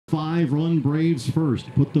5-run Braves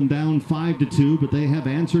first. Put them down 5-2, but they have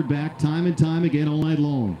answered back time and time again all night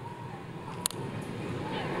long.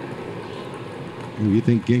 You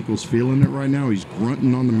think Ginkel's feeling it right now? He's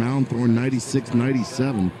grunting on the mound, throwing 96,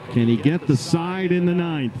 97. Can he get the side in the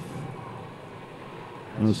ninth?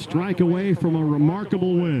 A strike away from a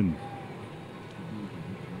remarkable win.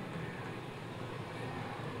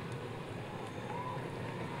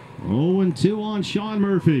 Oh, 2 on Sean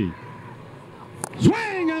Murphy.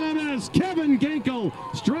 Swing and a miss. Kevin Ginkel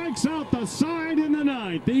strikes out the side in the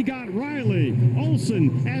ninth. He got Riley,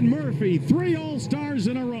 Olson, and Murphy, 3 All-Stars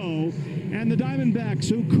in a row. And the Diamondbacks,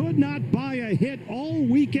 who could not buy a hit all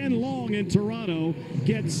weekend long in Toronto,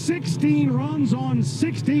 get 16 runs on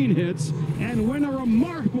 16 hits and win a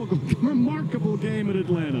remarkable game in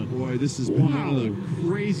Atlanta. Boy, this has been one of the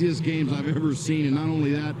craziest games I've ever seen. And not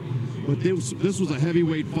only that, but this was a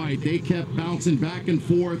heavyweight fight. They kept bouncing back and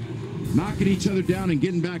forth, knocking each other down and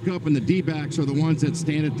getting back up, and the D-backs are the ones that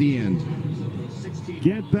stand at the end.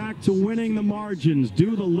 Get back to winning the margins.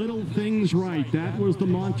 Do the little things right. That was the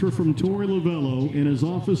mantra from Torey Lovello in his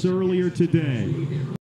office earlier today.